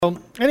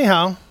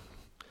Anyhow,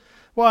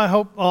 well, I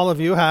hope all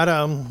of you had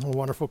a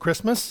wonderful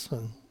Christmas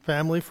and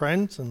family,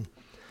 friends, and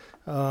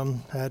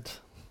had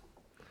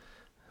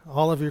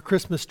all of your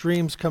Christmas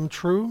dreams come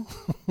true.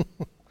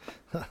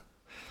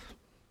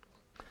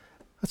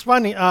 It's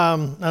funny. I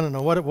don't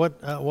know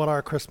what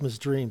are Christmas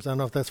dreams. I don't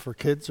know if that's for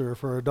kids or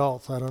for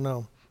adults. I don't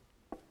know.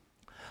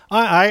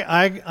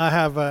 I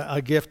have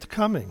a gift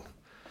coming.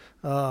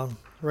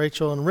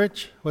 Rachel and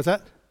Rich, what's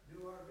that?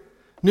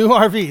 New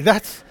RV.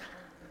 That's.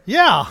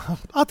 Yeah,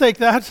 I'll take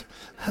that.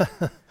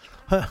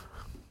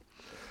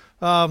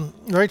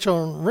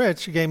 Rachel and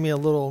Rich gave me a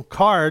little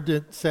card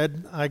that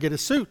said I get a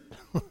suit.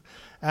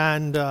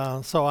 And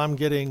so I'm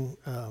getting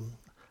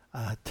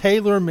a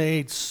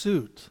tailor-made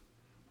suit.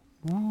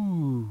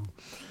 Ooh.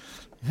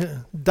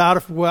 Doubt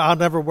if I'll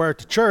never wear it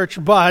to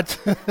church, but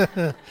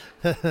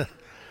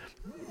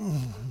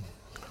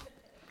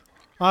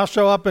I'll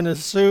show up in a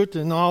suit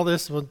and all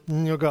this,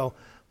 and you'll go,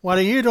 "What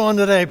are you doing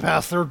today,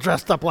 Pastor,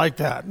 dressed up like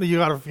that? You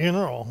got a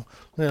funeral,"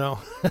 you know.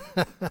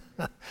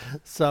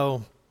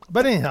 So,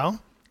 but anyhow,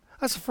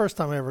 that's the first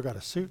time I ever got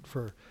a suit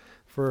for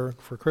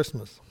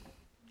Christmas.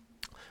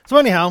 So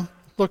anyhow,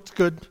 looked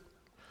good.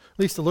 At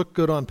least it looked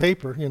good on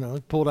paper, you know.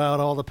 Pulled out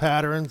all the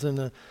patterns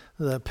and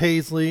the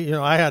paisley. You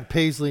know, I had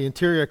paisley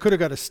interior. I could have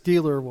got a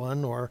Steeler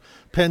one or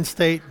Penn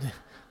State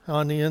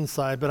on the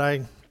inside, but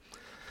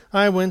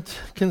I went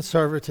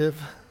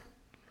conservative.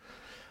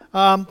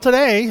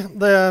 Today,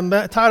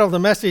 the title of the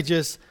message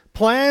is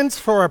Plans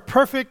for a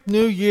Perfect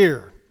New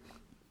Year.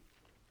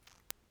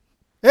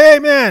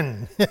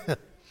 Amen.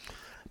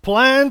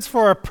 Plans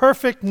for a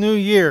perfect new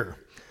year.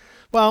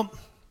 Well,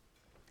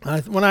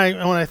 when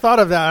I thought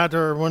of that,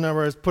 or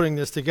whenever I was putting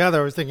this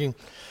together, I was thinking,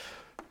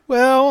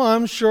 well,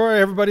 I'm sure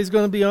everybody's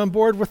going to be on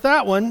board with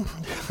that one.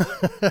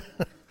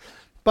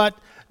 But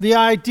the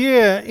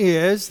idea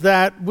is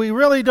that we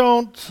really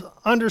don't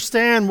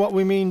understand what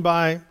we mean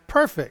by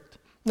perfect.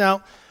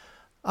 Now,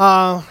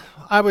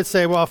 I would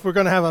say, well, if we're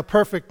going to have a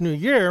perfect new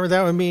year,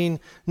 that would mean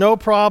no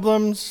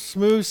problems,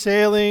 smooth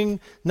sailing,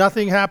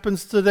 nothing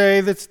happens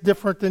today that's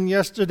different than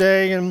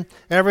yesterday, and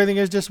everything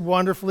is just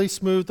wonderfully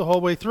smooth the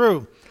whole way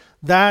through.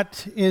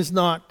 That is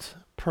not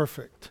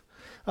perfect.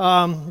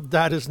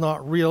 That is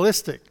not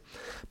realistic.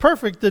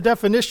 Perfect, the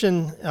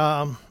definition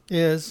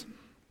is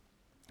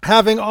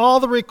having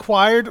all the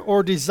required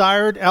or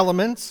desired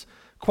elements,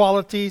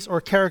 qualities, or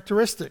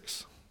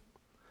characteristics.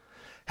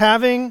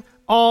 Having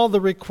all the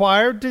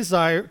required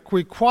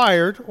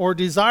or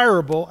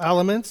desirable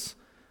elements,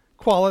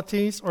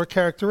 qualities, or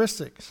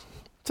characteristics.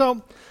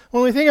 So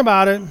when we think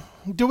about it,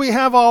 do we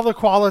have all the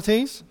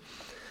qualities,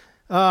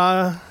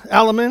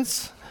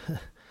 elements,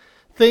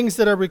 things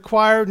that are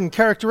required and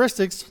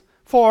characteristics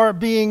for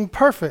being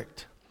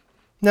perfect?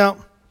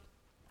 Now,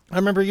 I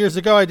remember years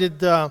ago I did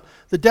the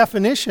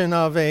definition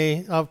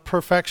of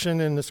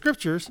perfection in the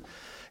scriptures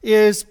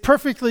is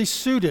perfectly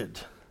suited.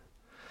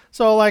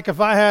 So like if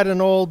I had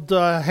an old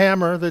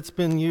hammer that's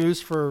been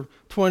used for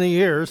 20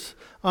 years,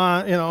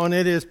 and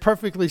it is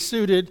perfectly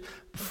suited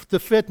to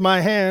fit my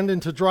hand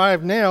and to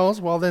drive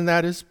nails, well then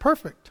that is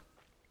perfect.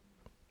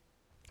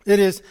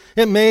 It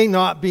may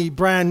not be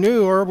brand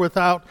new or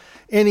without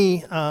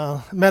any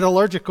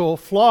metallurgical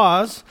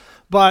flaws,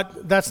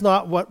 but that's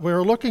not what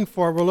we're looking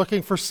for. We're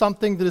looking for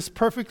something that is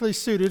perfectly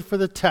suited for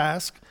the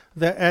task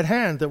at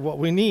hand, that what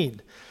we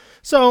need.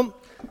 So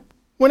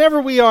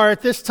whenever we are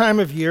at this time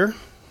of year,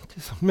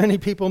 many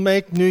people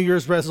make New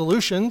Year's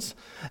resolutions,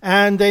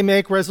 and they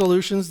make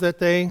resolutions that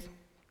they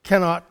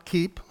cannot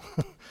keep,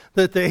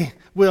 that they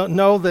will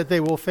know that they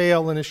will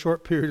fail in a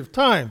short period of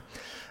time.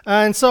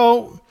 And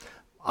so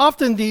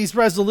often these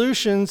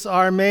resolutions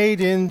are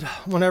made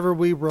whenever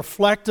we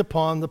reflect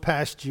upon the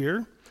past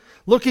year,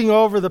 looking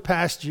over the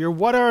past year.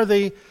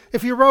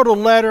 If you wrote a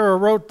letter or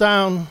wrote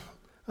down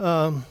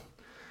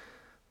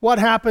what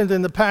happened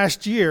in the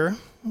past year,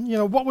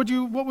 what would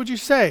you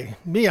say?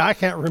 Me, I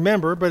can't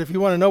remember, but if you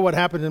want to know what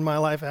happened in my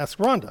life, ask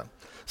Rhonda.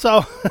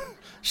 So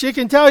she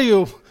can tell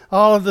you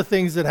all of the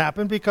things that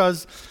happened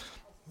because,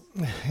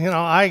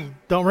 I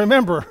don't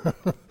remember.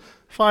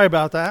 Sorry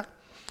about that.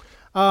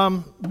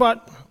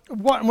 But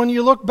when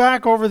you look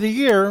back over the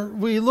year,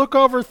 we look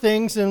over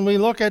things and we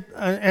look at,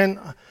 and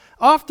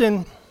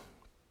often,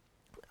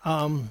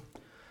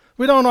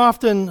 we don't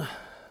often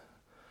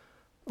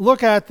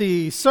look at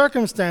the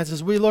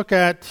circumstances, we look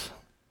at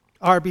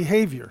our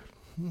behavior.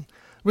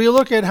 We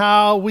look at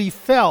how we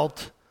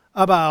felt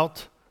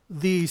about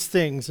these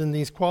things and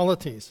these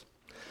qualities.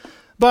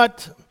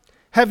 But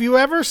have you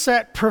ever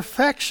set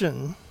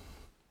perfection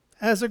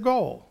as a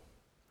goal?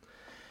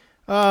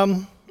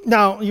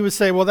 Now, you would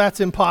say, well,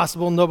 that's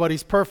impossible.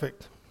 Nobody's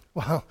perfect.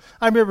 Well,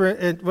 I remember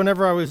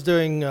whenever I was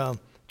doing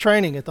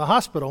training at the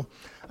hospital,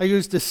 I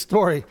used this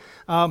story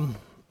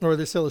or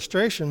this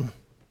illustration.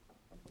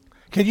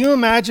 Can you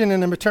imagine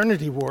in a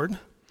maternity ward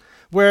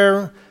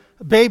where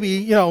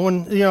baby,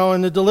 in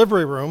the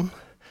delivery room,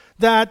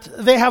 that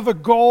they have a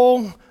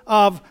goal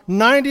of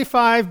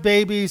 95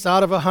 babies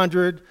out of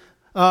 100,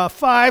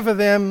 5 of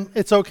them,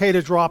 it's okay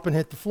to drop and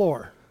hit the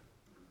floor.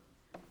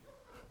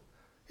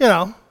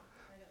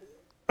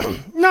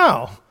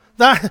 No,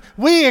 that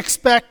we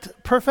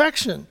expect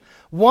perfection.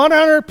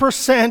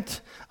 100%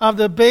 of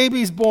the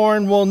babies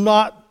born will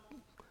not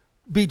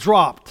be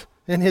dropped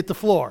and hit the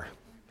floor,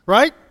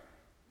 right?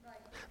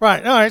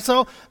 Right. All right.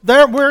 So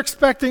there, we're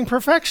expecting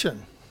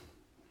perfection.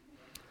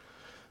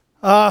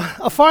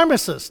 A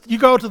pharmacist, you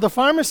go to the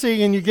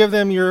pharmacy and you give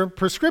them your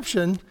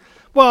prescription.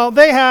 Well,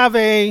 they have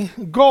a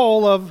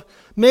goal of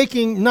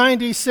making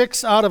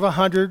 96 out of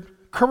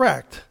 100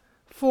 correct.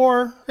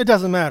 It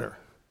doesn't matter.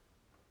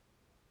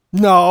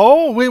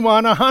 No, we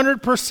want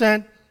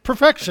 100%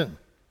 perfection.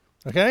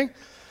 Okay?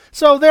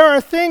 So there are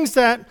things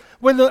that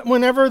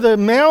whenever the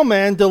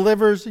mailman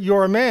delivers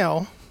your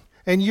mail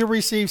and you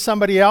receive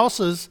somebody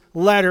else's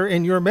letter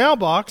in your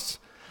mailbox,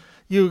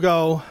 you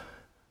go,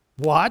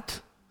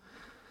 what?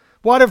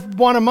 What if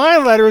one of my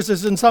letters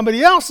is in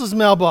somebody else's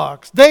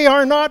mailbox? They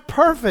are not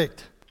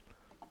perfect.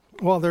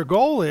 Well, their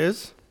goal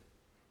is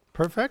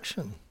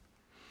perfection.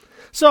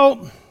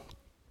 So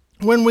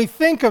when we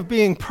think of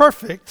being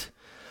perfect,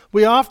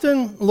 we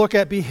often look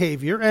at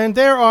behavior, and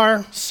there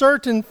are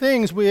certain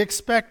things we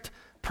expect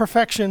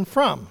perfection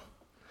from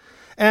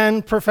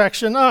and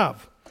perfection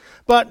of.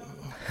 But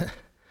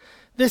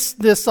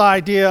this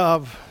idea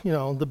of,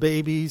 the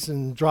babies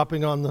and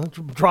dropping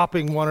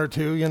one or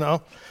two,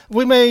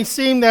 we may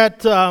seem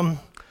that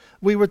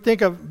we would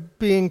think of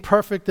being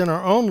perfect in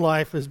our own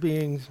life as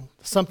being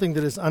something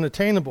that is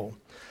unattainable.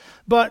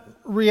 But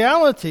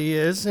reality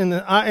is, in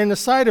the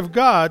sight of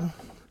God,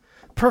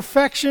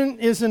 perfection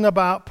isn't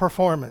about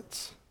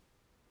performance.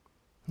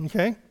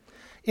 Okay?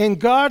 In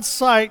God's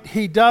sight,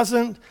 He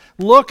doesn't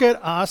look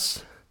at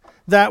us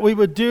that we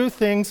would do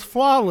things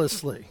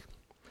flawlessly.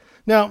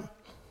 Now,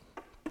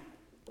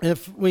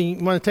 if we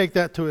want to take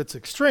that to its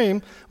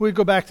extreme, we'd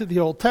go back to the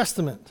Old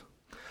Testament.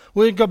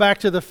 We'd go back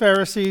to the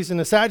Pharisees and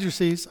the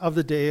Sadducees of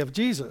the day of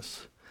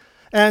Jesus.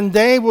 And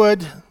they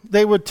would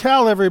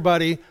tell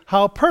everybody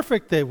how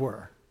perfect they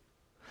were.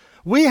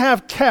 We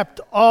have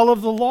kept all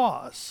of the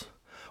laws.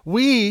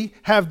 We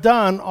have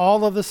done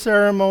all of the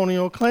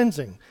ceremonial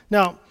cleansing.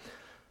 Now,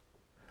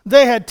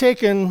 they had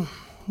taken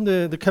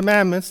the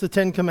commandments, the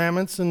 10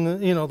 commandments, and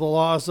the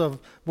laws of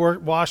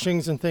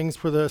washings and things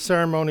for the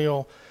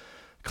ceremonial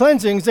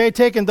cleansings. They had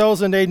taken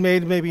those and they'd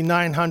made maybe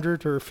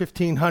 900 or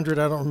 1,500,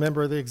 I don't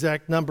remember the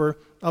exact number,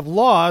 of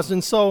laws.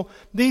 And so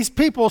these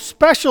people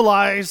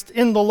specialized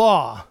in the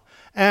law.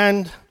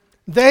 And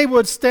they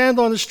would stand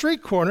on the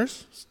street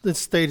corners, that's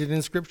stated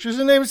in scriptures,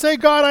 and they would say,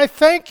 God, I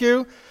thank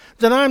you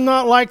that I'm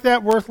not like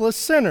that worthless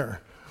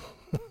sinner.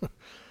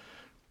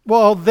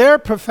 Well, their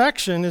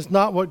perfection is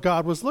not what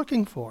God was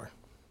looking for.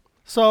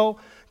 So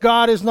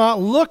God is not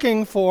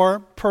looking for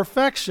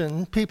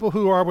perfection, people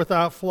who are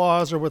without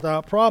flaws or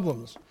without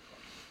problems.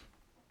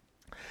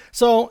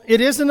 So it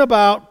isn't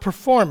about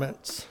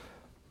performance,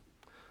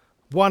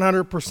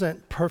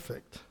 100%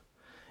 perfect.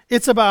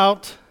 It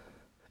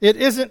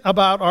isn't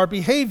about our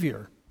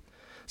behavior.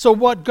 So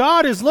what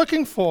God is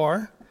looking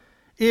for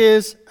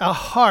is a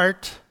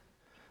heart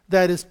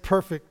that is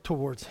perfect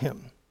towards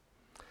Him.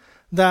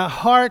 That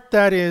heart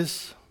that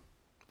is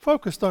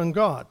focused on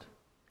God,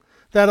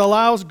 that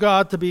allows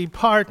God to be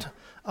part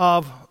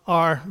of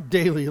our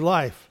daily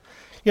life.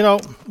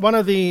 One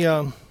of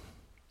the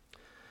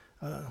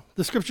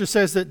scripture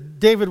says that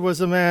David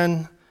was a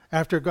man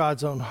after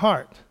God's own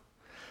heart.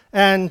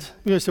 And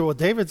you say, well,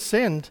 David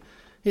sinned.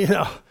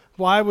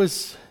 Why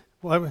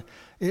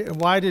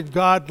did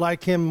God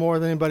like him more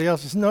than anybody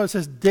else? No, it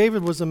says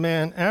David was a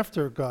man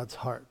after God's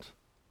heart.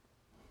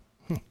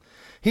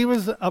 He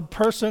was a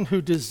person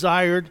who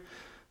desired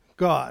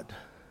God.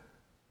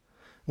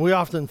 We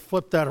often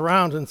flip that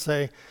around and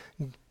say,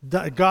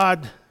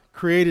 God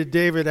created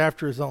David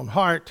after His own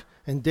heart,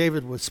 and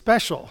David was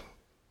special,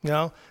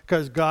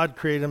 because God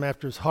created him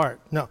after His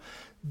heart. No,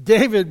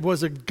 David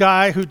was a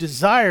guy who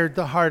desired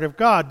the heart of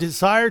God,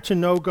 desired to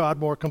know God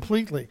more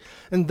completely.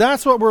 And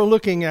that's what we're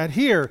looking at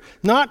here.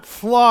 Not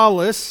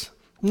flawless,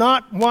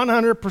 not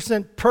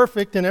 100%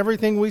 perfect in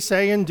everything we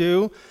say and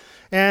do,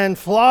 and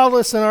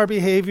flawless in our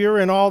behavior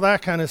and all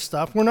that kind of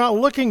stuff. We're not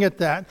looking at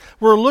that.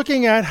 We're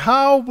looking at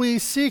how we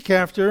seek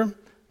after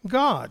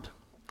God.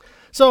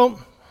 So,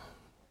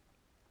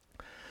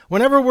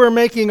 whenever we're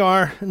making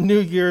our New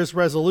Year's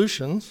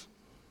resolutions,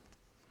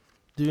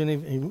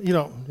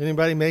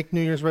 anybody make New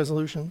Year's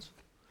resolutions?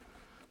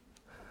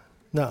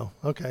 No.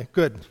 Okay,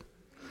 good.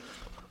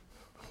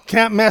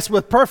 Can't mess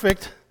with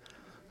perfect.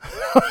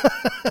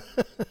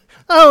 I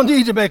don't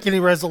need to make any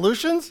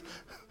resolutions.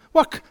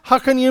 How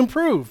can you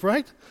improve,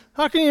 right?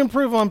 How can you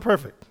improve on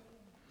perfect?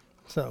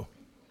 So,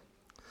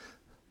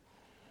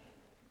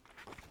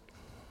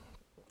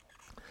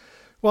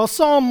 well,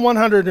 Psalm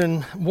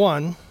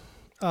 101,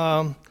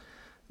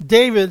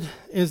 David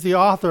is the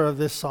author of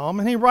this psalm,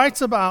 and he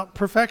writes about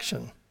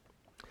perfection.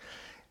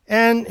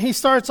 And he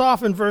starts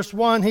off in verse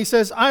 1, he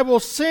says, I will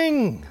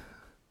sing.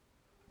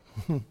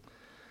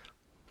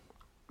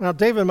 Now,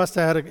 David must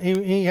have had,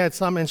 he had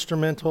some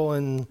instrumental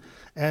and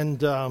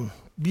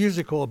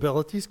musical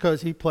abilities,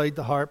 because he played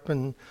the harp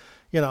and,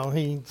 he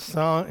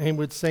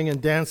would sing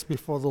and dance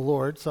before the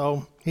Lord.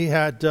 So he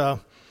had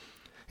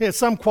He has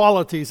some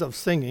qualities of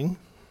singing.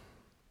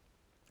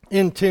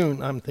 In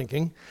tune, I'm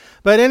thinking.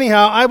 But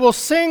anyhow, I will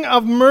sing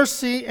of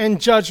mercy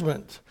and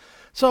judgment.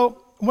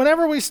 So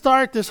whenever we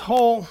start this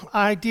whole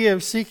idea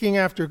of seeking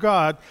after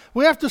God,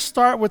 we have to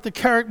start with the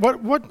character.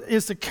 What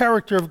is the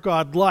character of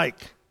God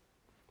like?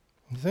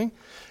 You see?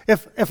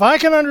 If I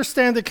can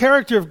understand the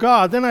character of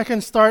God, then I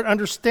can start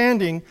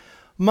understanding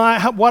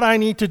what I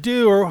need to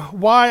do, or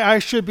why I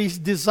should be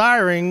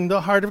desiring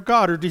the heart of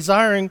God, or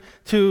desiring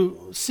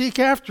to seek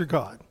after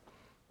God.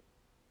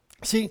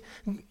 See,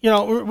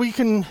 we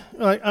can,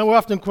 I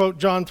often quote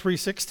John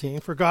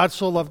 3:16, "For God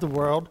so loved the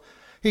world,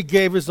 he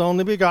gave his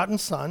only begotten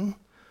Son.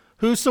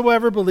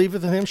 Whosoever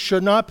believeth in him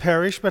should not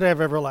perish, but have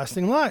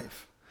everlasting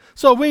life."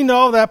 So we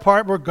know that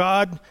part where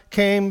God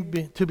came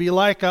to be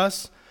like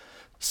us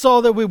so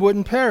that we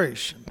wouldn't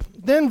perish.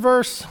 Then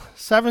verse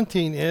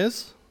 17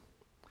 is,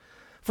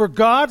 "For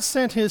God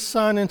sent his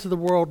Son into the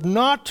world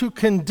not to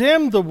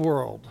condemn the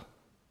world,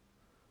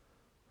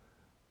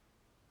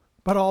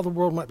 but all the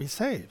world might be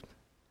saved."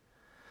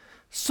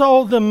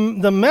 So the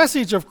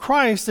message of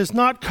Christ is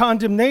not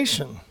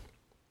condemnation.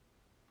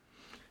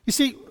 You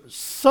see,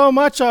 so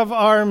much of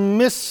our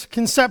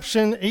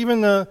misconception, even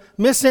the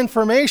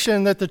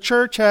misinformation that the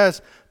church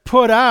has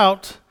put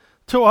out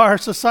to our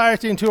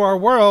society and to our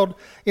world,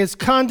 is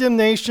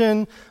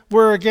condemnation.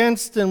 We're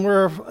against, and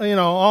we're,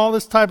 all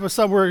this type of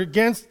stuff. We're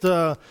against,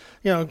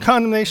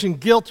 condemnation,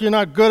 guilt. You're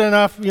not good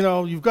enough.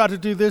 You've got to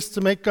do this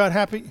to make God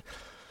happy.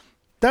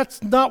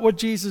 That's not what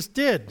Jesus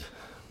did.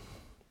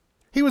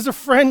 He was a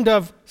friend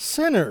of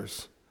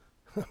sinners.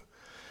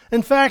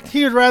 In fact,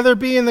 he would rather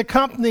be in the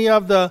company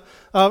of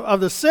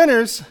the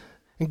sinners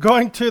and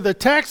going to the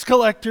tax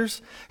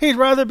collectors. He'd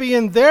rather be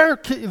in their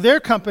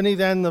company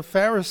than the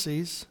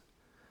Pharisees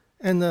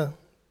and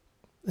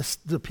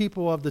the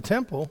people of the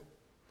temple.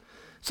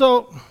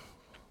 So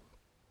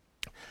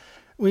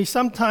we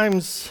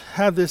sometimes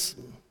have this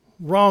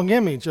wrong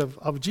image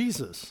of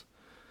Jesus,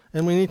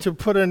 and we need to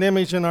put an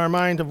image in our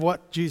mind of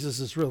what Jesus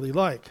is really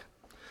like.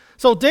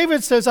 So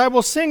David says, "I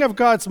will sing of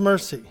God's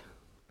mercy."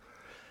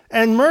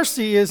 And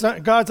mercy is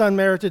God's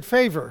unmerited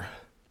favor.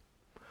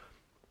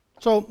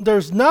 So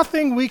there's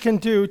nothing we can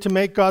do to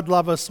make God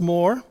love us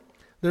more.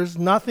 There's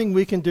nothing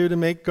we can do to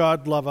make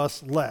God love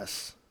us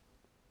less.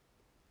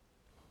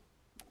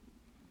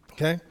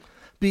 Okay?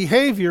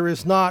 Behavior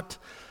is not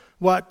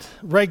what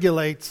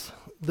regulates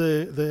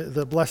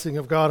the blessing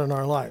of God in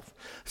our life.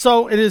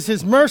 So it is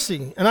his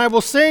mercy, and I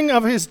will sing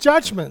of his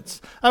judgments.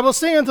 I will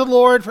sing unto the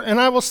Lord, and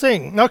I will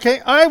sing.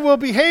 Okay, I will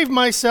behave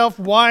myself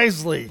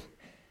wisely.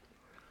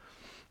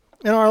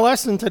 In our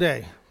lesson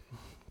today,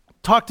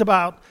 talked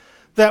about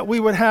that we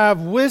would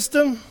have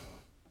wisdom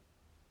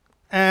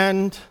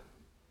and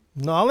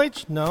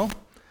knowledge? No.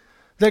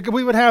 That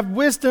we would have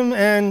wisdom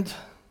and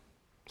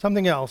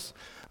something else.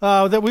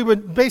 That we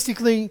would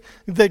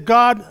that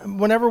God,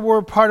 whenever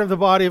we're part of the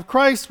body of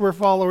Christ, we're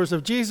followers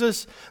of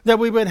Jesus, that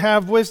we would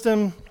have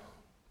wisdom,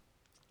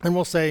 and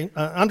we'll say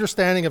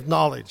understanding of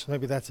knowledge.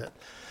 Maybe that's it.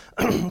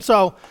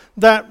 So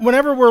that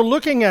whenever we're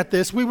looking at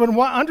this, we would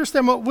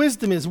understand what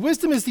wisdom is.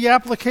 Wisdom is the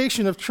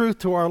application of truth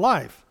to our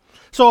life.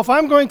 So if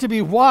I'm going to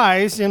be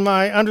wise in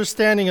my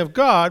understanding of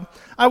God,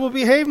 I will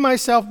behave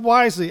myself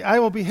wisely. I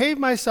will behave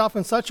myself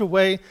in such a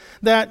way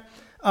that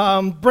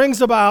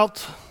brings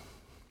about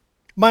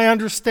my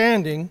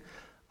understanding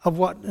of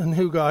what and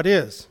who God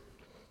is.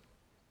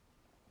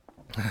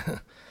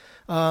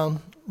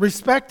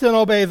 Respect and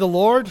obey the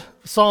Lord.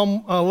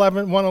 Psalm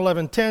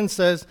 111:10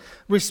 says,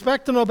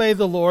 "Respect and obey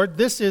the Lord.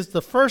 This is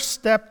the first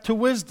step to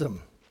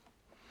wisdom."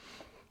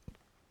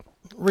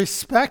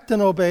 Respect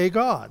and obey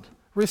God.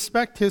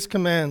 Respect his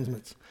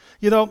commandments.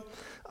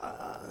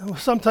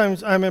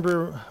 Sometimes I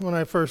remember when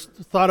I first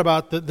thought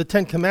about the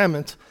Ten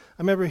Commandments,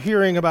 I remember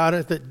hearing about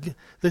it, that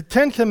the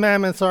Ten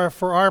Commandments are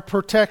for our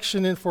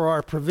protection and for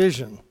our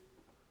provision.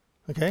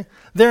 Okay?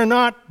 They're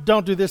not,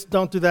 don't do this,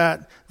 don't do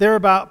that. They're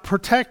about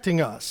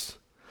protecting us.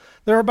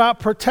 They're about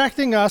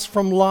protecting us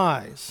from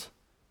lies.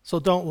 So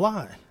don't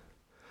lie.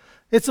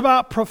 It's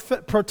about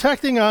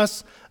protecting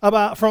us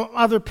from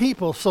other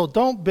people. So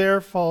don't bear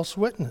false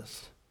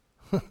witness.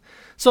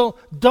 So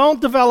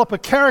don't develop a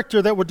character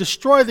that would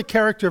destroy the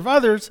character of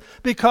others,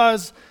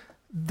 because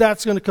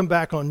that's going to come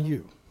back on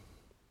you.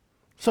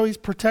 So he's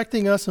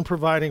protecting us and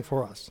providing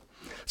for us.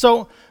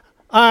 So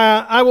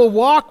I will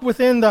walk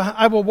within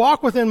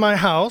my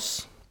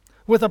house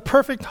with a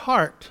perfect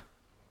heart.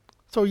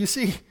 So you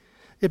see,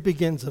 it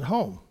begins at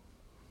home.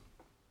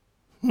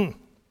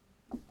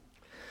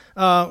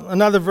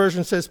 Another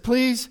version says,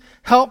 "Please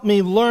help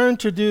me learn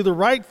to do the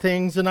right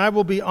things, and I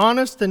will be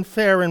honest and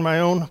fair in my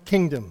own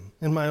kingdom,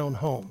 in my own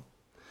home."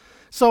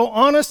 So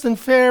honest and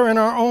fair in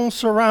our own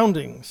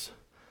surroundings.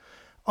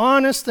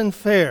 Honest and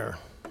fair.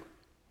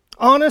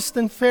 Honest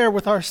and fair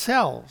with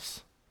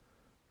ourselves.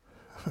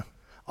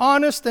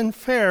 Honest and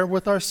fair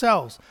with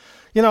ourselves.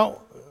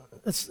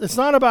 it's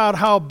not about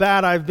how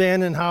bad I've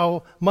been and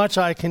how much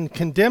I can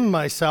condemn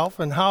myself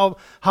and how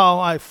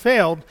I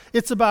failed.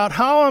 It's about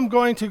how I'm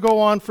going to go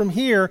on from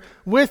here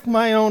with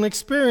my own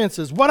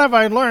experiences. What have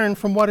I learned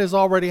from what has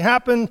already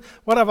happened?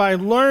 What have I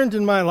learned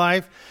in my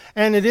life?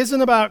 And it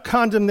isn't about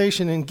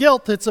condemnation and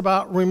guilt. It's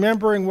about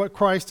remembering what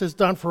Christ has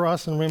done for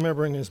us and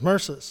remembering his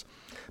mercies.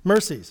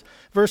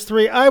 Verse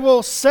 3, I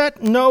will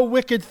set no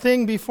wicked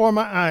thing before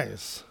my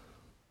eyes.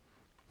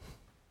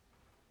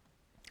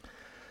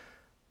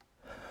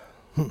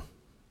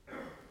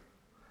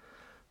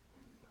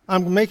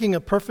 I'm making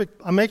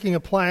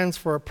plans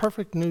for a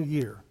perfect new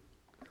year.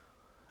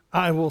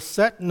 I will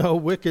set no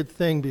wicked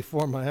thing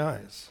before my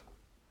eyes.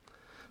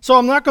 So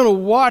I'm not going to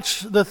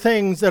watch the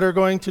things that are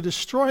going to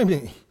destroy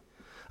me.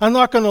 I'm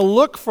not going to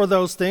look for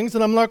those things,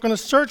 and I'm not going to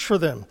search for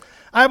them.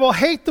 I will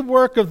hate the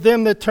work of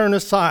them that turn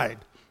aside.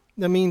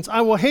 That means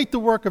I will hate the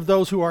work of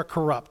those who are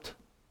corrupt.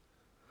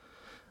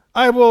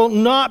 I will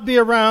not be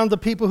around the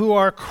people who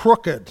are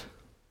crooked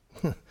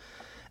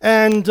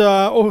and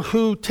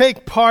who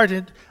take part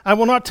in. I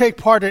will not take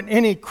part in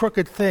any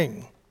crooked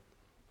thing.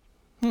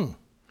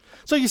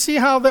 So you see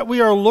how that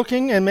we are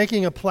looking and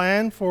making a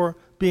plan for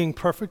being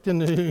perfect in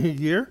the new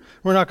year?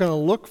 We're not going to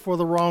look for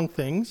the wrong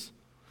things.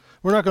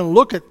 We're not going to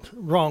look at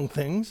wrong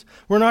things.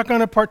 We're not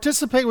going to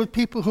participate with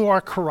people who are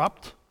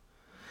corrupt.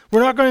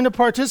 We're not going to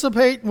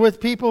participate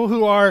with people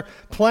who are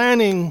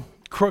planning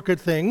crooked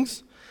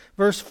things.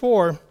 Verse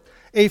 4,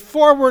 a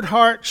forward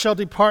heart shall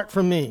depart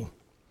from me.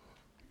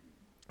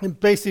 And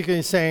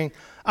basically saying,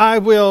 I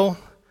will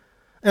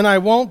and I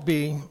won't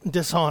be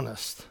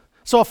dishonest.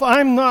 So if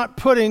I'm not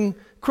putting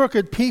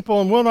crooked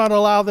people and will not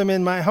allow them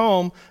in my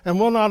home and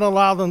will not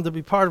allow them to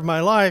be part of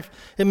my life,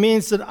 it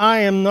means that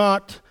I am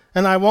not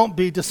and I won't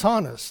be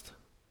dishonest.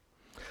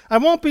 I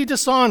won't be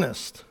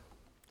dishonest.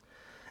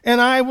 And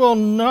I will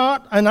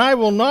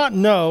not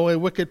know a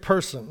wicked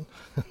person.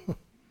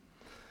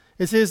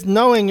 It says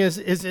knowing is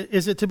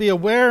it to be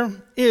aware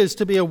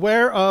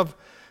of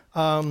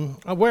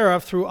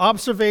through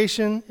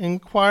observation,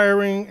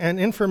 inquiring, and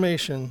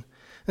information.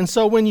 And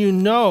so when you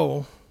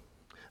know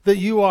that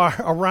you are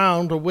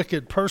around a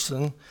wicked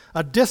person,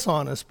 a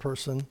dishonest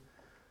person,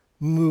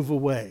 move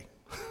away.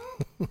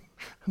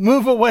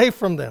 Move away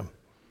from them.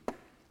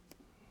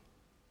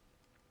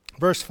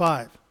 Verse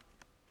 5.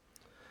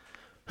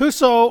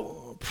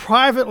 Whoso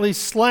privately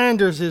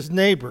slanders his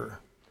neighbor,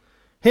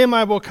 him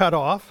I will cut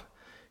off.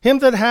 Him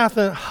that hath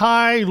a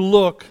high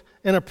look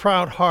and a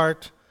proud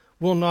heart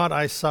will not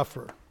I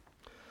suffer.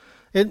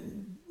 It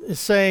is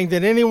saying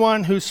that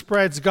anyone who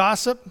spreads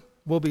gossip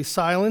will be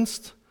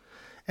silenced,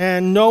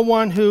 and no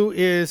one who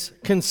is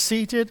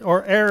conceited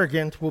or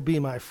arrogant will be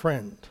my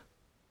friend.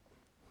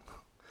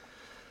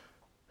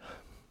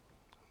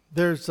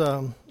 There's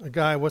a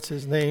guy, what's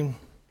his name?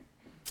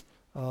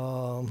 I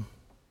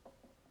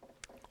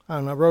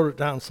don't know, I wrote it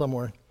down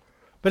somewhere.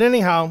 But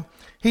anyhow,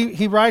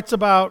 he writes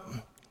about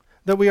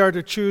that we are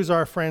to choose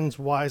our friends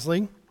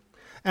wisely,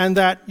 and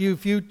that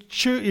if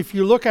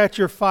you look at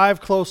your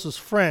 5 closest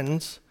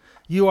friends,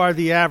 you are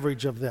the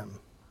average of them.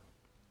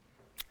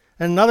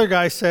 And another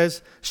guy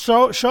says,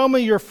 show me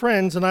your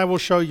friends and I will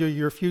show you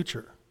your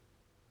future.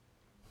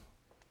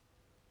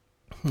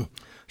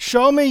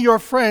 Show me your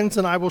friends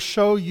and I will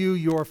show you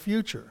your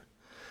future.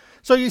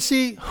 So you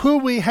see who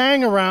we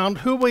hang around,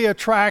 who we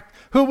attract,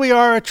 who we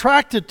are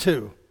attracted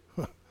to.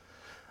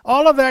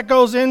 All of that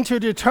goes into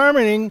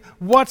determining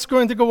what's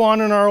going to go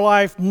on in our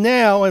life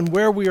now and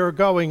where we are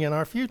going in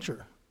our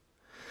future.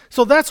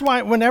 So that's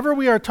why whenever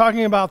we are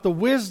talking about the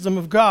wisdom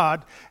of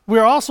God,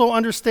 we're also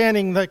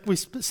understanding, like we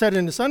said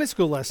in the Sunday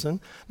school lesson,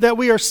 that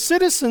we are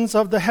citizens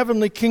of the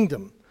heavenly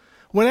kingdom.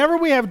 Whenever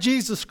we have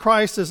Jesus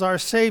Christ as our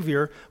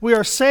Savior, we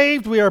are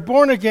saved, we are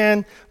born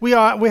again, we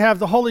have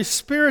the Holy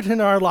Spirit in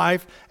our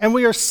life, and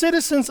we are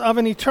citizens of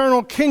an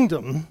eternal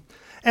kingdom.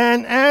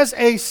 And as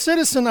a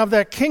citizen of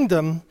that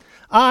kingdom,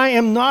 I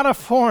am not a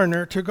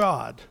foreigner to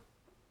God.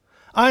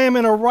 I am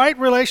in a right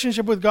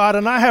relationship with God,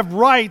 and I have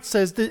rights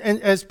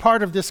as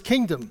part of this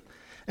kingdom.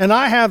 And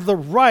I have the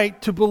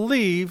right to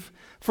believe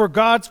for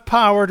God's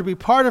power to be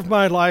part of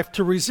my life,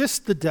 to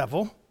resist the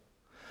devil,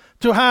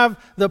 to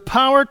have the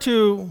power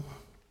to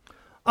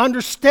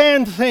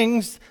understand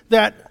things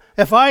that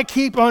if I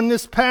keep on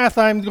this path,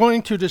 I'm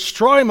going to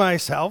destroy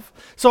myself.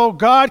 So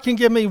God can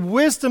give me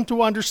wisdom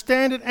to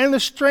understand it and the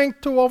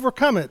strength to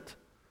overcome it.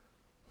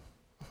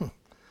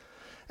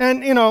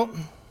 And,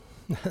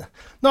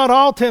 not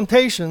all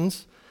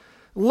temptations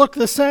look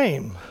the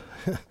same.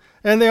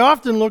 And they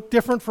often look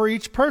different for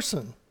each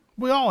person.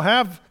 We all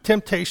have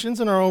temptations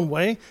in our own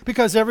way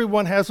because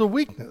everyone has a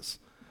weakness.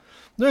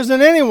 There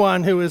isn't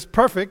anyone who is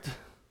perfect.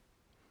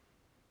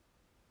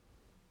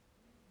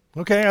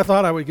 Okay, I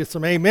thought I would get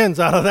some amens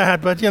out of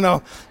that, but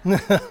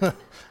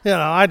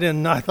I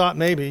didn't. I thought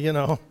maybe,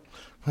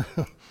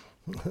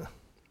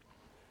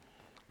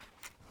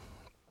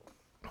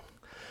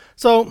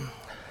 So,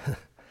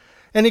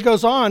 and he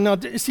goes on. Now,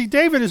 see,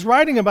 David is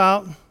writing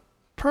about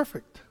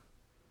perfect.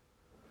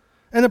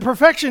 And the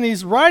perfection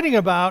he's writing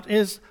about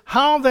is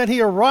how that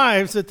he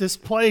arrives at this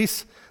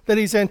place that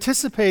he's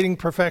anticipating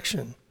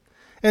perfection.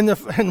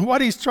 And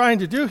what he's trying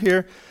to do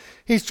here,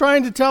 he's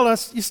trying to tell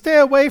us, you stay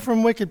away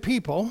from wicked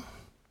people.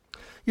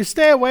 You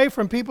stay away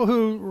from people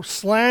who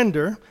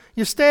slander.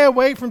 You stay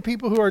away from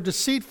people who are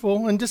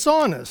deceitful and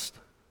dishonest.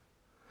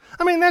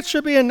 I mean, that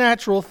should be a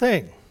natural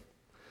thing.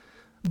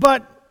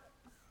 But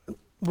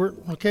we're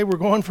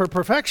going for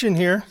perfection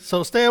here,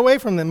 so stay away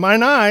from them.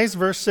 Mine eyes,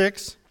 verse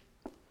 6,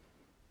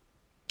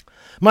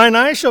 mine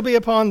eyes shall be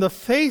upon the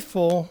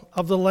faithful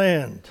of the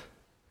land.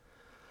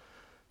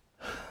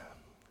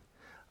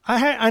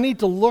 I need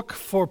to look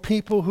for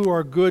people who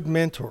are good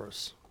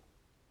mentors.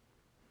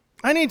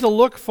 I need to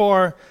look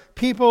for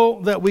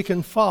people that we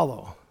can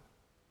follow.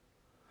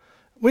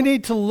 We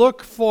need to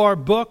look for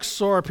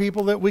books or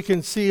people that we can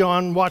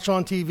watch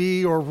on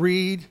TV or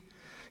read.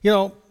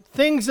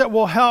 Things that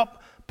will help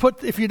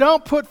if you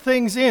don't put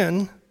things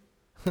in,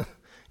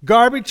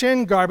 garbage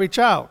in, garbage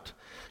out.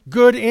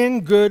 Good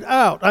in, good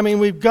out. I mean,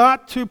 we've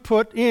got to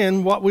put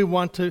in what we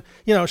want to,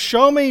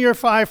 show me your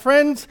 5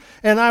 friends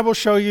and I will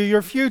show you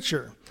your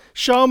future.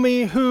 Show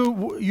me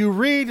who you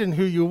read and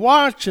who you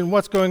watch and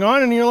what's going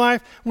on in your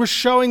life. We're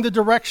showing the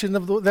direction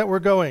that we're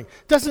going.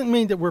 Doesn't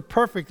mean that we're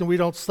perfect and we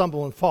don't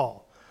stumble and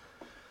fall.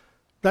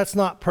 That's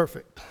not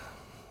perfect.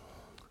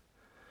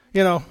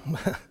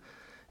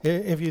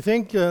 If you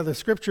think the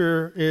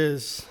scripture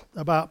is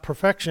about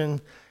perfection,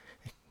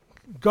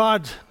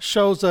 God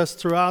shows us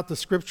throughout the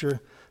scripture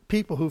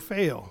people who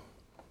fail.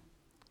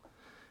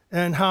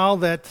 And how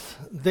that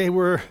they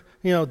were,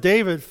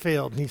 David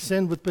failed. He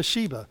sinned with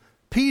Bathsheba.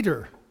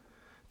 Peter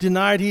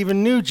denied he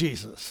even knew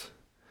Jesus.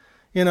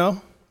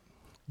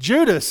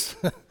 Judas,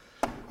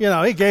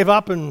 he gave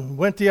up and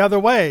went the other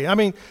way. I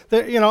mean,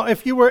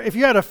 if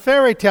you had a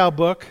fairy tale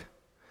book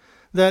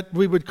that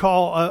we would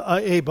call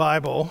a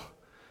Bible,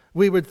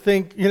 we would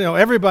think,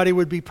 everybody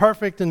would be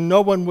perfect and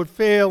no one would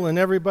fail and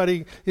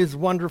everybody is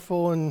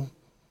wonderful and,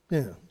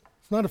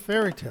 it's not a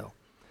fairy tale.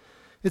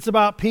 It's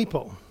about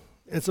people.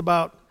 It's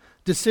about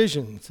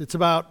decisions. It's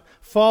about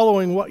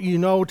following what you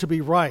know to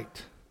be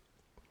right.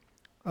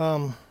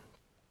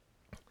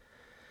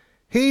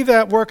 He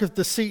that worketh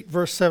deceit,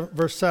 verse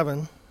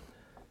 7,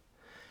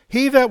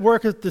 he that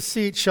worketh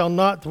deceit shall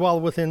not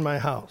dwell within my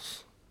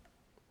house.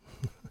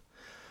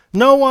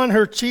 No one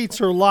who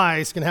cheats or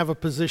lies can have a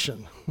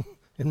position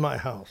in my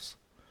house.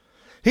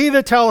 He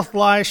that telleth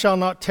lies shall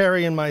not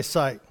tarry in my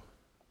sight.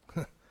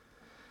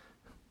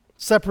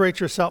 Separate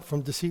yourself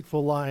from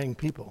deceitful, lying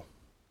people.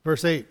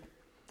 Verse 8,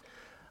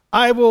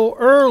 I will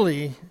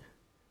early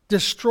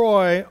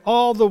destroy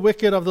all the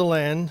wicked of the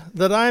land,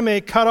 that I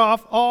may cut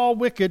off all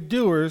wicked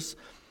doers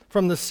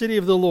from the city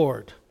of the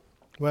Lord.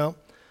 Well,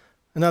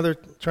 another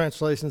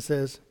translation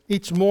says,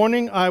 each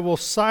morning I will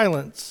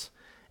silence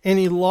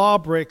any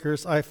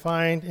lawbreakers I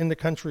find in the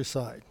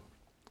countryside.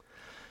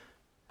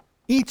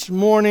 Each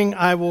morning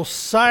I will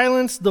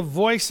silence the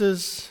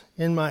voices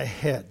in my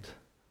head.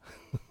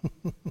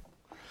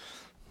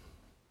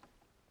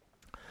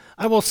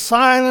 I will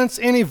silence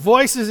any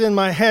voices in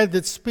my head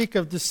that speak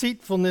of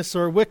deceitfulness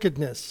or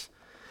wickedness.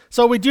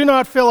 So we do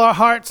not fill our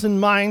hearts and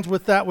minds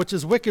with that which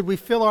is wicked. We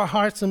fill our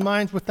hearts and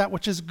minds with that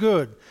which is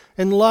good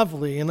and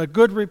lovely and a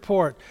good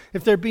report.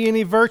 If there be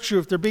any virtue,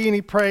 if there be any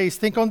praise,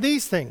 think on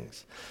these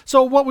things.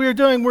 So what we are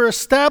doing, we're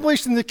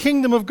establishing the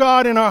kingdom of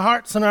God in our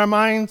hearts and our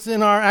minds,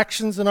 in our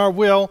actions and our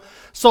will,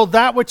 so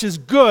that which is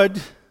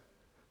good,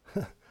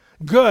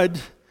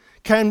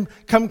 can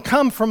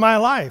come from my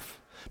life.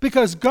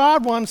 Because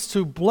God wants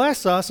to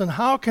bless us, and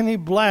how can He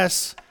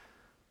bless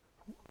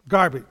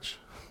garbage?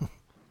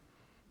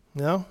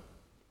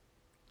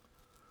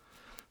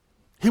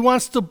 He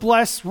wants to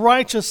bless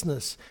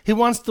righteousness. He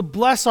wants to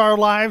bless our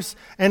lives,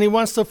 and He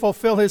wants to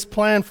fulfill His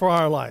plan for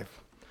our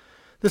life.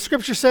 The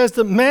scripture says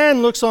that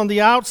man looks on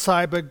the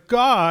outside, but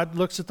God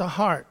looks at the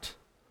heart.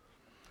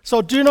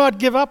 So do not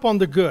give up on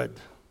the good.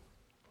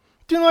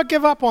 Do not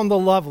give up on the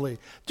lovely.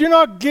 Do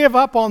not give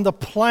up on the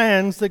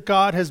plans that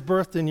God has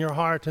birthed in your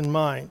heart and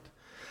mind.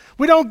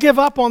 We don't give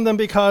up on them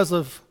because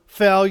of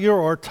failure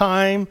or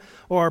time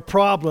or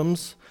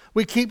problems.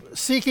 We keep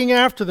seeking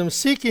after them.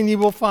 Seek and you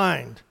will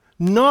find.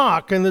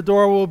 Knock and the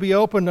door will be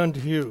opened unto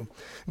you.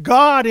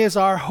 God is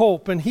our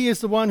hope, and He is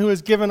the one who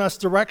has given us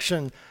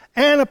direction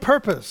and a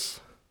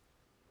purpose.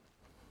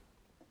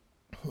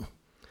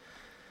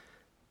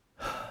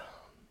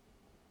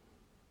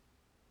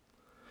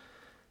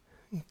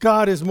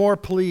 God is more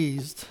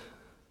pleased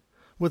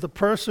with a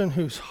person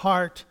whose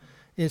heart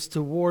is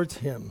towards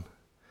Him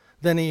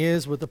than He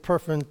is with a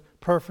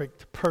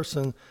perfect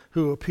person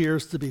who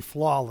appears to be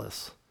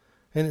flawless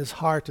and his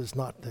heart is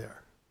not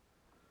there.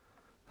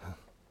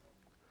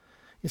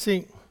 You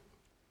see,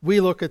 we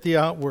look at the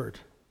outward.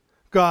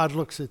 God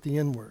looks at the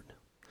inward.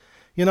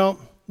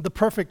 The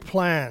perfect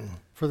plan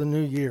for the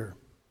new year.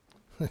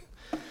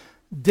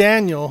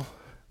 Daniel,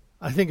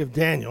 I think of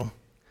Daniel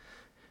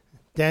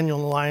in the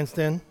lion's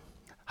den.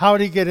 How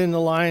did he get in the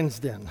lion's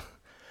den?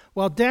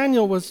 Well,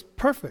 Daniel was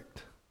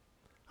perfect.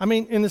 I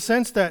mean, in the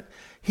sense that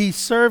He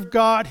served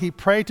God. He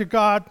prayed to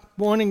God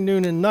morning,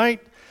 noon, and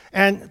night.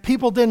 And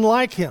people didn't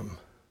like him.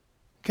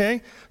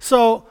 Okay?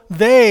 So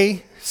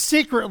they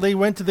secretly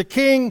went to the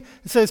king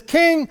and says,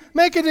 King,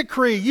 make a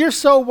decree. You're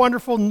so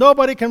wonderful.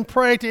 Nobody can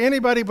pray to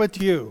anybody but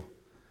you.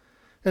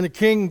 And the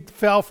king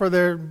fell for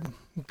their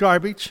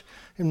garbage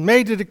and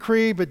made a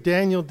decree, but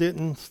Daniel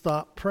didn't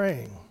stop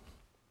praying.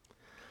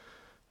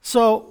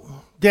 So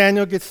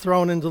Daniel gets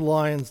thrown into the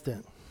lion's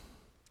den.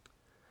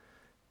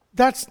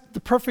 That's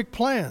the perfect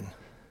plan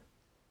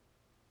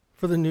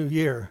for the new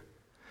year.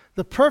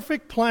 The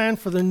perfect plan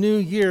for the new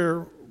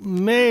year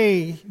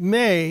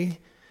may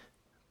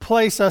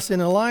place us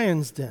in a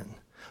lion's den.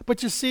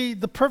 But you see,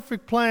 the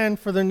perfect plan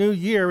for the new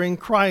year in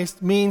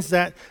Christ means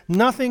that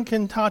nothing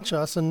can touch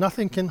us and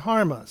nothing can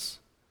harm us.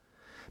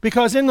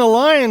 Because in the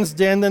lion's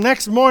den, the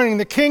next morning,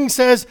 the king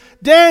says,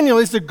 Daniel,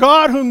 is the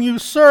God whom you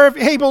serve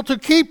able to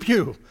keep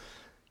you?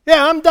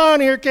 Yeah, I'm down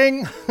here,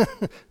 king.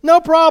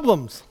 No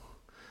problems.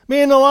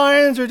 Me and the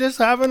lions are just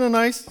having a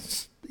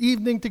nice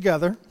evening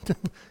together.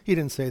 He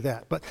didn't say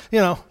that, but,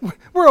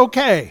 we're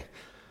okay.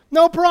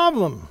 No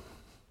problem.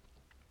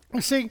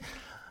 You see,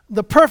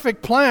 the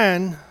perfect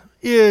plan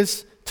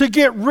is to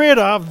get rid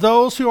of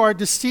those who are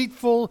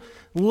deceitful,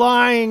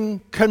 lying,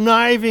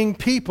 conniving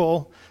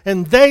people,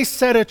 and they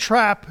set a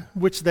trap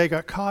which they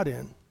got caught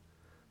in.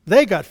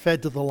 They got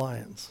fed to the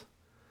lions,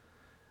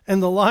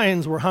 and the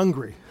lions were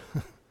hungry.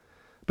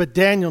 But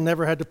Daniel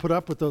never had to put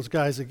up with those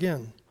guys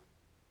again.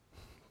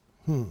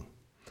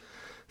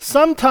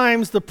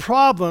 Sometimes the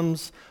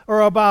problems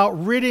are about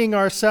ridding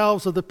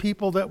ourselves of the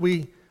people that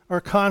we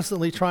are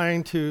constantly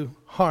trying to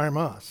harm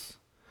us,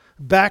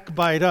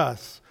 backbite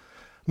us,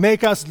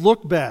 make us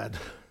look bad.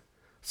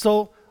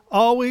 So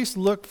always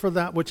look for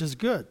that which is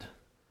good.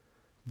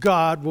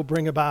 God will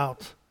bring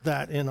about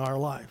that in our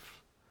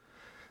life.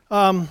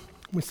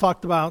 We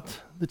talked about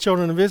the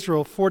children of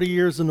Israel, 40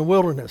 years in the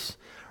wilderness,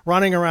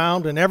 running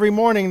around, and every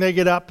morning they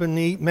get up and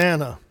eat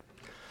manna.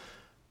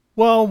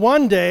 Well,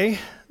 one day,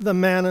 the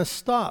manna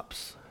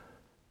stops.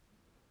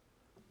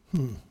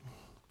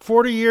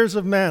 40 years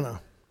of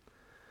manna.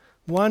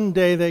 One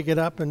day they get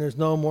up and there's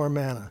no more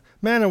manna.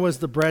 Manna was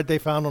the bread they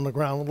found on the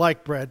ground,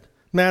 like bread.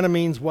 Manna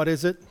means, what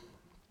is it?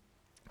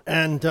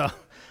 And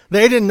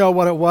they didn't know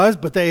what it was,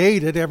 but they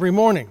ate it every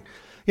morning.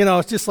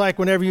 It's just like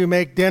whenever you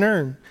make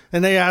dinner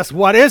and they ask,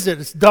 what is it?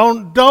 It's,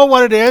 don't know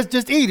what it is,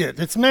 just eat it.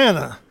 It's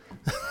manna.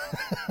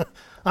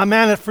 I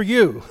manna for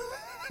you.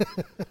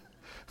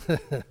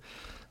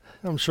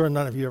 I'm sure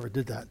none of you ever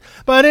did that.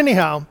 But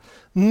anyhow,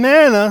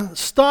 manna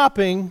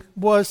stopping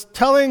was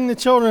telling the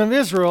children of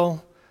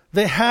Israel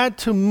they had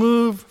to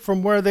move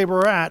from where they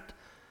were at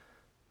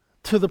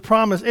to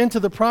into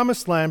the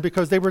promised land,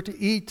 because they were to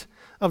eat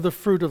of the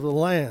fruit of the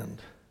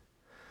land.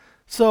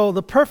 So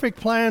the perfect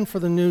plan for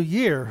the new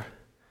year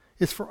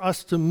is for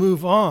us to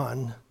move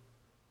on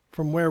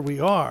from where we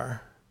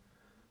are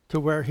to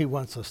where he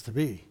wants us to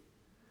be.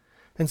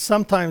 And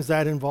sometimes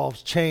that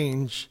involves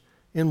change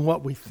in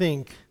what we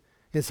think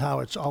is how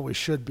it always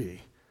should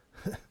be.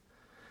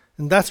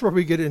 And that's where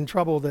we get in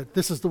trouble, that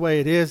this is the way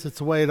it is, it's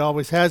the way it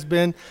always has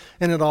been,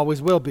 and it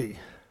always will be.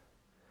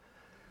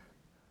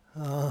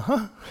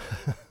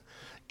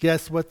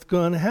 Guess what's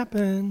going to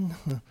happen?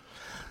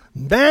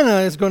 Manna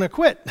is going to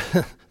quit.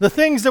 The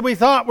things that we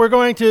thought were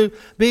going to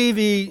be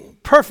the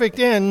perfect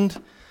end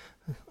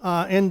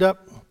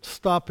up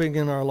stopping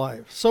in our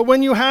life. So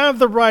when you have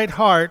the right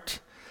heart,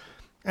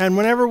 and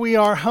whenever we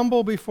are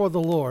humble before the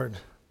Lord,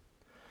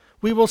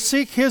 we will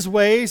seek his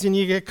ways, and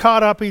you get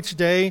caught up each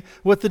day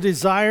with the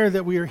desire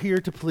that we are here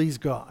to please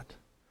God.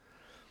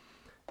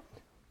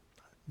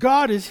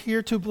 God is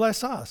here to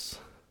bless us.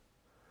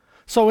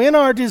 So in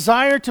our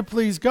desire to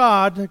please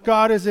God,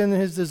 God is in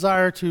his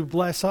desire to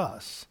bless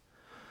us.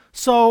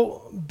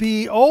 So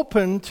be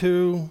open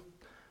to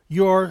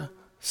your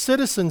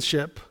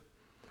citizenship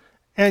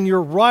and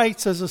your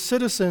rights as a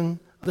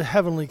citizen of the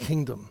heavenly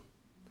kingdom.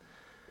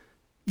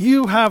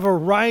 You have a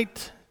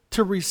right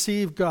to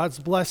receive God's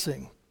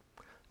blessing.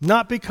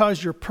 Not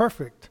because you're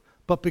perfect,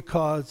 but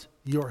because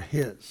you're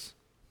his.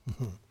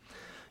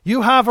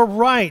 You have a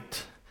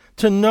right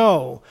to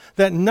know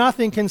that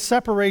nothing can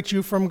separate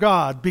you from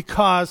God,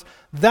 because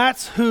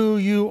that's who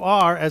you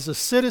are as a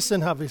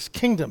citizen of his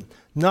kingdom,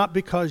 not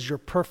because you're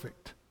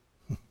perfect.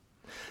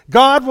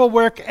 God will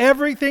work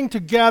everything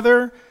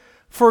together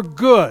for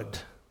good,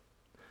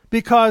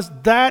 because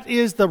that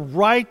is the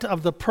right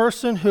of the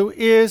person who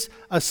is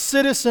a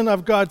citizen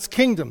of God's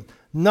kingdom,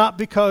 not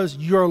because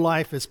your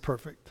life is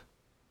perfect.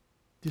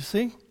 Do you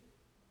see?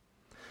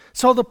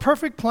 So the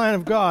perfect plan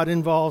of God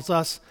involves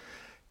us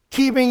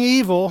keeping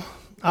evil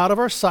out of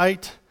our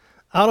sight,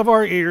 out of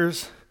our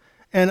ears,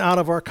 and out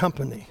of our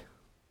company.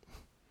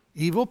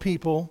 Evil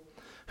people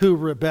who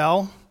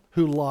rebel,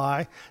 who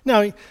lie.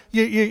 Now,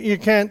 you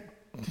can't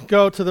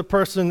go to the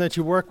person that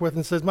you work with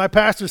and says, my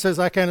pastor says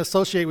I can't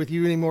associate with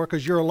you anymore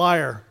because you're a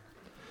liar.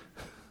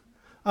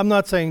 I'm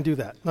not saying do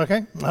that,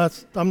 okay?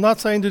 I'm not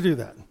saying to do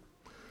that.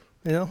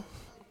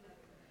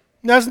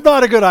 That's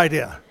not a good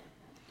idea.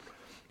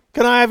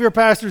 Can I have your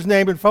pastor's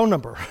name and phone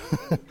number?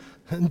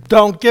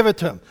 Don't give it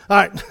to him. All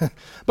right.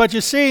 But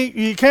you see,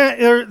 you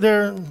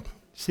can't,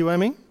 see what I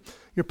mean?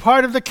 You're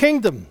part of the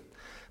kingdom.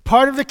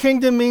 Part of the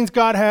kingdom means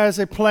God has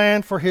a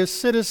plan for his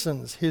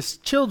citizens, his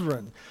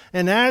children.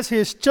 And as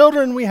his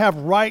children, we have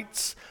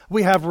rights,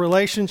 we have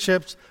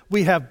relationships,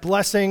 we have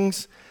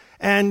blessings.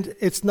 And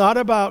it's not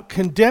about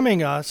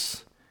condemning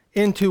us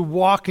into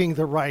walking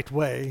the right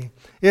way.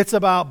 It's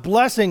about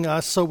blessing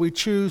us so we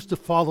choose to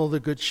follow the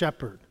Good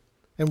Shepherd.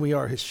 And we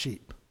are his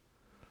sheep.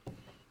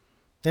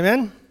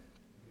 Amen?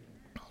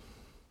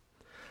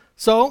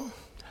 So,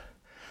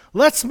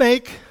 let's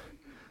make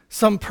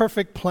some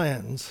perfect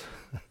plans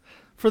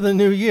for the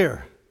new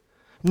year,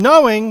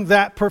 knowing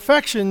that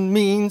perfection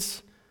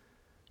means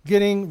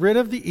getting rid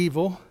of the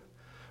evil,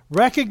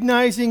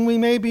 recognizing we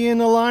may be in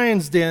the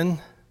lion's den,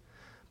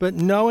 but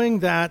knowing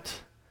that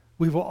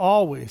we will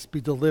always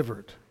be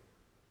delivered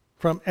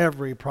from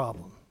every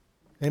problem.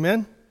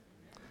 Amen?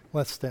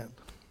 Let's stand.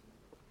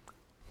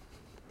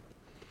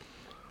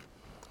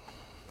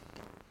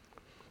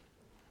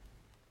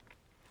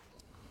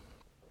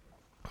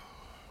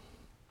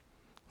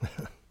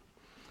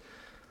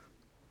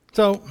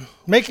 So,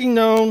 making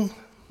known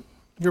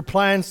your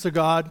plans to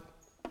God.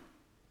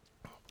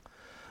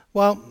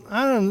 Well,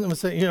 I don't know,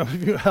 say,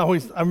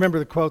 I remember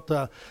the quote,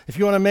 if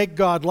you want to make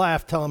God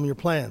laugh, tell him your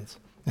plans.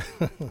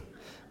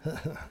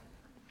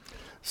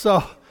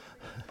 So,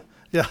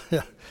 yeah.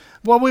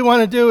 What we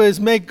want to do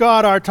is make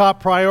God our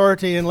top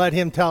priority and let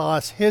him tell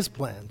us his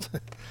plans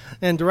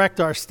and direct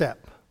our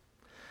step.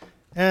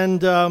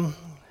 And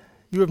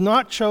you have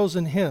not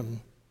chosen him,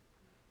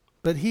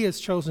 but he has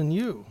chosen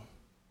you.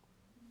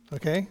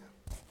 Okay?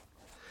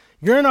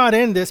 You're not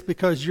in this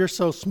because you're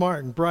so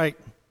smart and bright.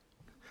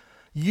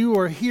 You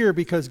are here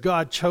because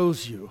God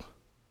chose you.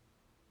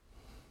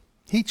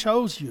 He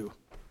chose you.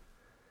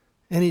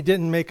 And he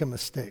didn't make a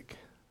mistake.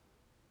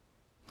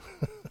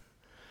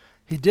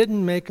 He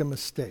didn't make a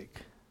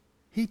mistake.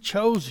 He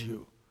chose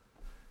you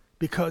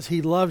because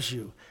he loves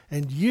you.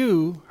 And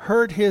you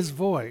heard his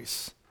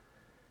voice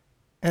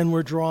and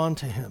were drawn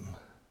to him.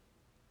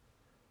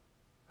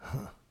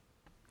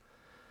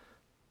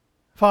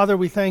 Father,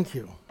 we thank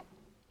you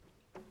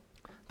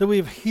that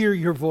we hear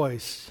your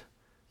voice,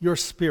 your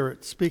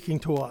Spirit speaking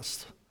to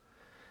us.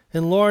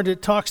 And Lord,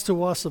 it talks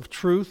to us of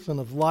truth and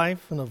of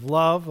life and of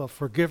love, of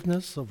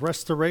forgiveness, of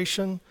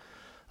restoration,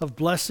 of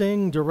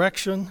blessing,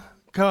 direction.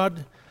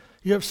 God,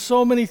 you have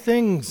so many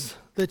things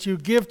that you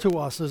give to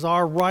us as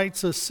our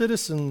rights as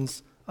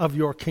citizens of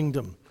your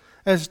kingdom,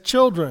 as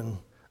children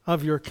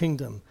of your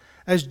kingdom,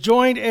 as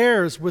joint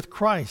heirs with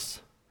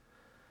Christ.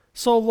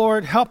 So,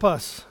 Lord, help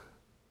us.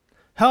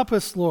 Help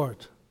us,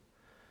 Lord,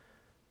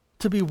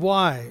 to be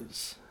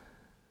wise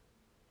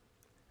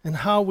in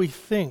how we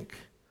think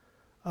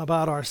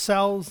about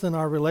ourselves and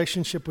our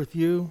relationship with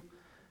you,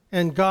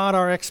 and God,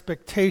 our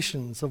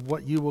expectations of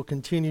what you will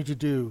continue to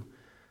do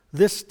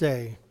this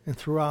day and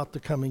throughout the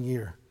coming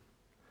year.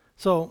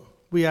 So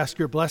we ask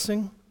your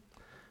blessing.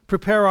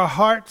 Prepare our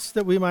hearts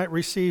that we might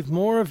receive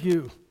more of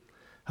you.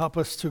 Help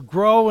us to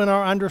grow in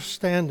our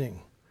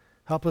understanding.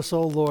 Help us,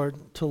 O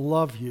Lord, to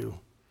love you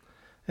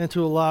and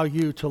to allow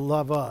you to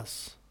love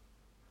us.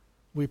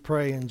 We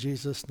pray in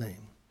Jesus'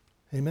 name.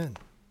 Amen.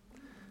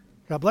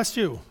 God bless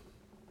you.